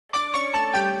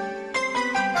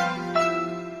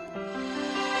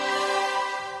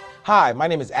Hi, my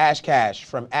name is Ash Cash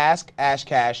from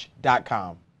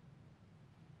AskAshCash.com.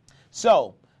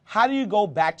 So, how do you go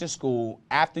back to school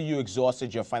after you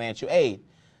exhausted your financial aid?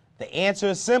 The answer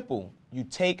is simple. You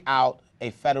take out a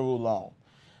federal loan.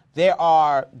 There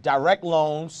are direct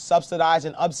loans, subsidized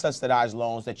and unsubsidized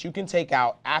loans that you can take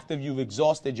out after you've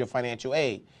exhausted your financial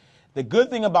aid. The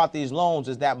good thing about these loans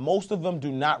is that most of them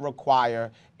do not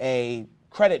require a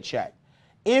credit check.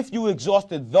 If you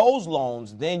exhausted those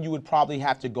loans, then you would probably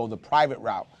have to go the private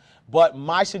route. But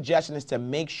my suggestion is to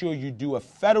make sure you do a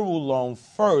federal loan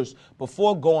first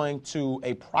before going to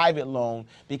a private loan,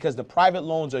 because the private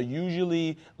loans are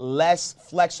usually less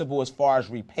flexible as far as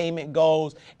repayment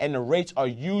goes, and the rates are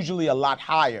usually a lot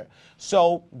higher.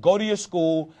 So go to your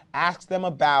school, ask them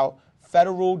about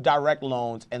federal direct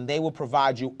loans, and they will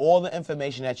provide you all the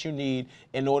information that you need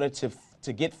in order to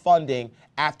get funding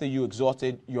after you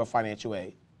exhausted your financial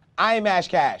aid. I am Ash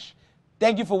Cash.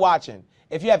 Thank you for watching.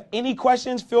 If you have any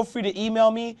questions, feel free to email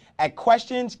me at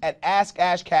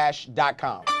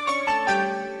questions@askashcash.com.